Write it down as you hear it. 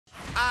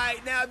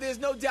right, now there's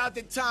no doubt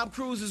that Tom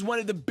Cruise is one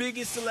of the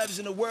biggest celebs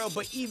in the world,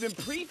 but even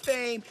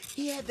pre-fame,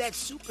 he had that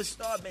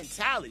superstar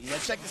mentality. Now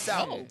check this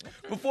out.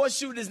 Before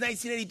shooting his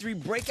 1983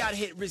 breakout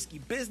hit Risky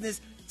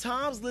Business,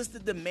 Tom's list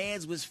of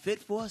demands was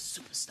fit for a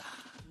superstar.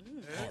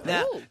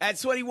 Now, at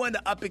 21,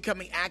 the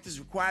up-and-coming actor's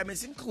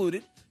requirements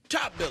included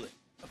top billing,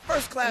 a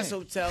first-class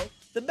hotel,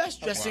 the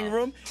best dressing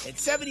room, and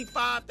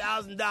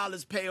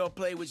 $75,000 pay or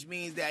play, which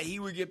means that he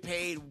would get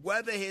paid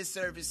whether his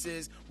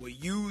services were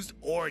used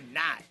or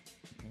not.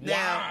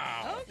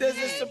 Now, does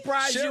it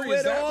surprise Sherri, you is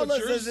at that all,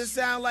 what or does it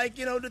sound like,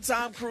 the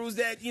Tom Cruise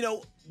that,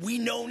 we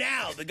know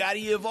now, the guy that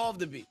he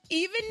evolved to be?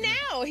 Even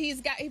now, he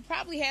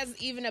probably has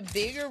even a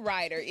bigger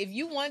writer. If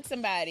you want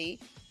somebody,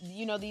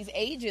 these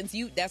agents,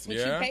 that's what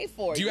you pay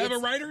for. Do you have a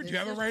writer?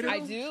 I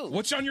do.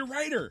 What's on your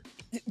writer?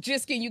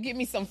 Just, can you give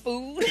me some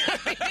food?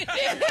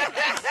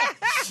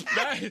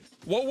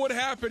 What would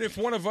happen if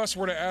one of us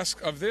were to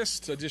ask of this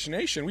to Dish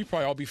Nation? We'd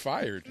probably all be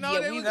fired. No,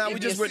 we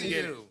just wouldn't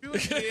get it. You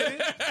would get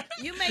it.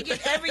 You may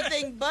get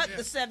everything but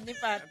the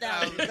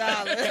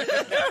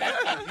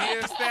 $75,000.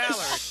 Year's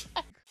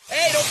salary.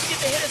 Hey, don't forget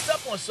to hit us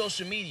up on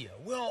social media.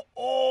 We're on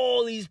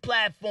all these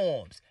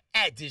platforms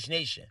at Dish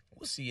Nation.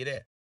 We'll see you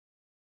there.